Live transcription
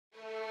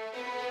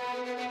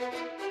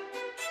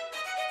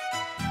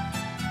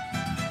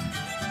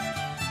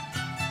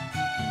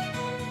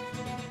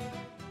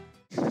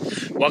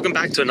Welcome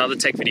back to another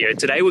tech video.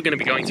 Today we're going to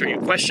be going through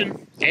your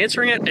question,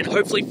 answering it, and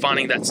hopefully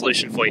finding that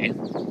solution for you.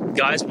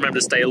 Guys, remember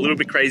to stay a little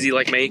bit crazy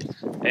like me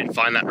and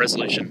find that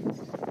resolution.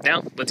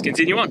 Now, let's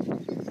continue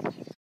on.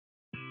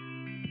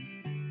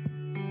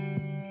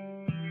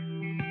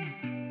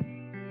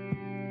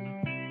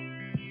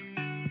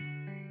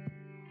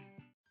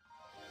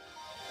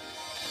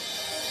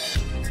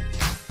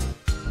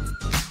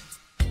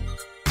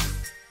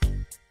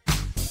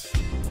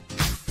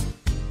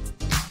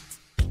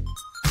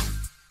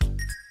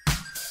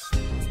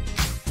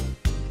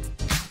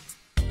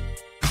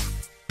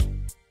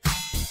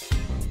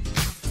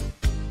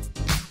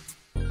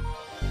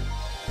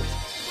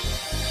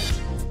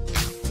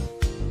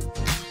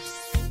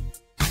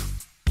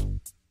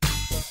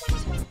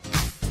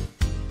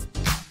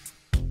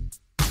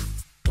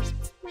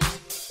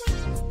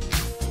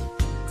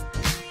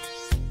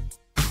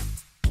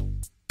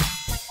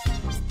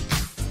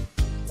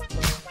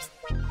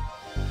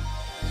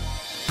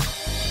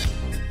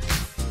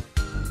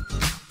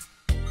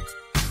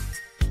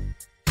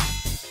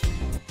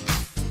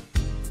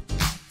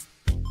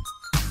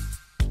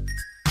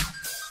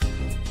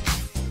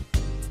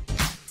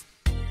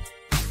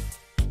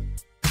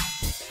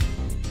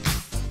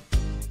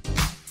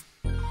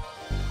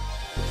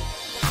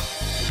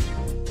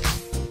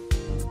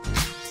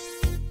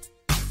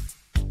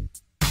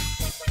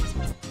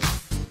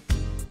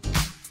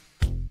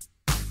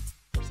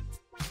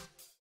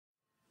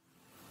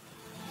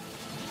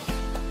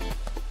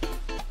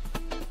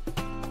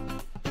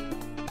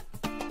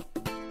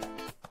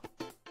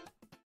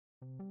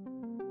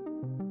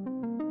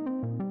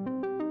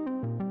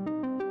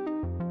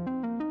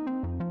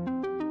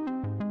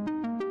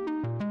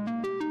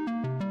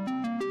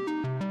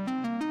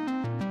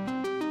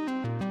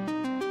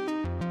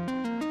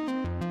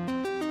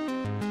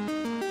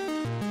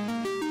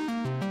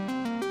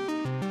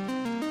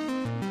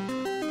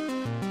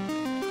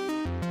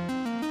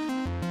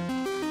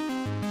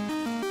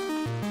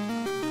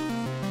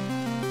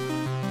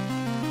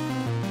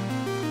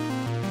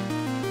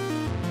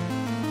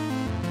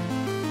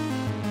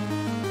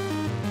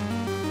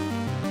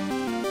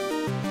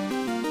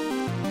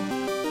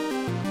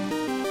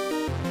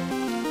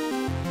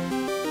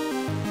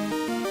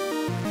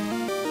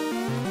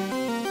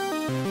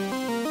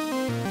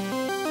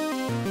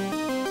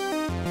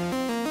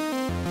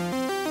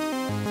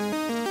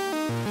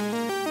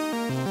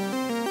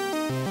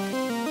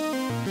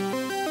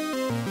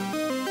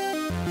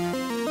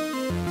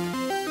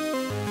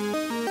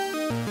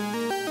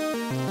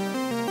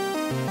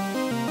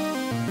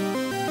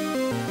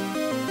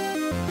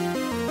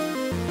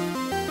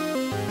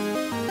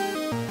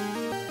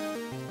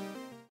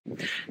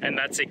 And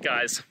that's it,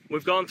 guys.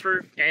 We've gone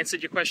through,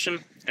 answered your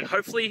question, and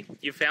hopefully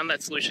you found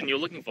that solution you're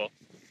looking for.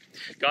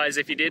 Guys,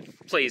 if you did,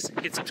 please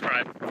hit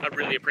subscribe. I'd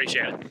really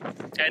appreciate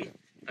it. And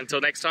until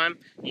next time,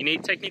 you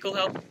need technical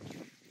help,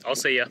 I'll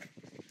see ya.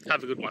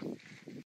 Have a good one.